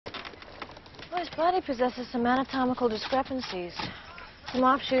Well, his body possesses some anatomical discrepancies. Some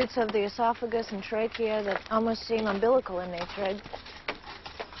offshoots of the esophagus and trachea that almost seem umbilical in nature.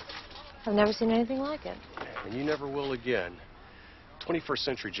 I've never seen anything like it. And you never will again. 21st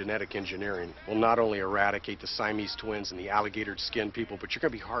century genetic engineering will not only eradicate the Siamese twins and the alligator-skinned people, but you're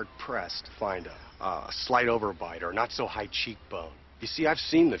going to be hard-pressed to find a slight overbite or a not-so-high cheekbone. You see, I've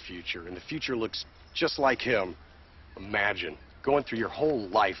seen the future, and the future looks just like him. Imagine going through your whole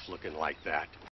life looking like that.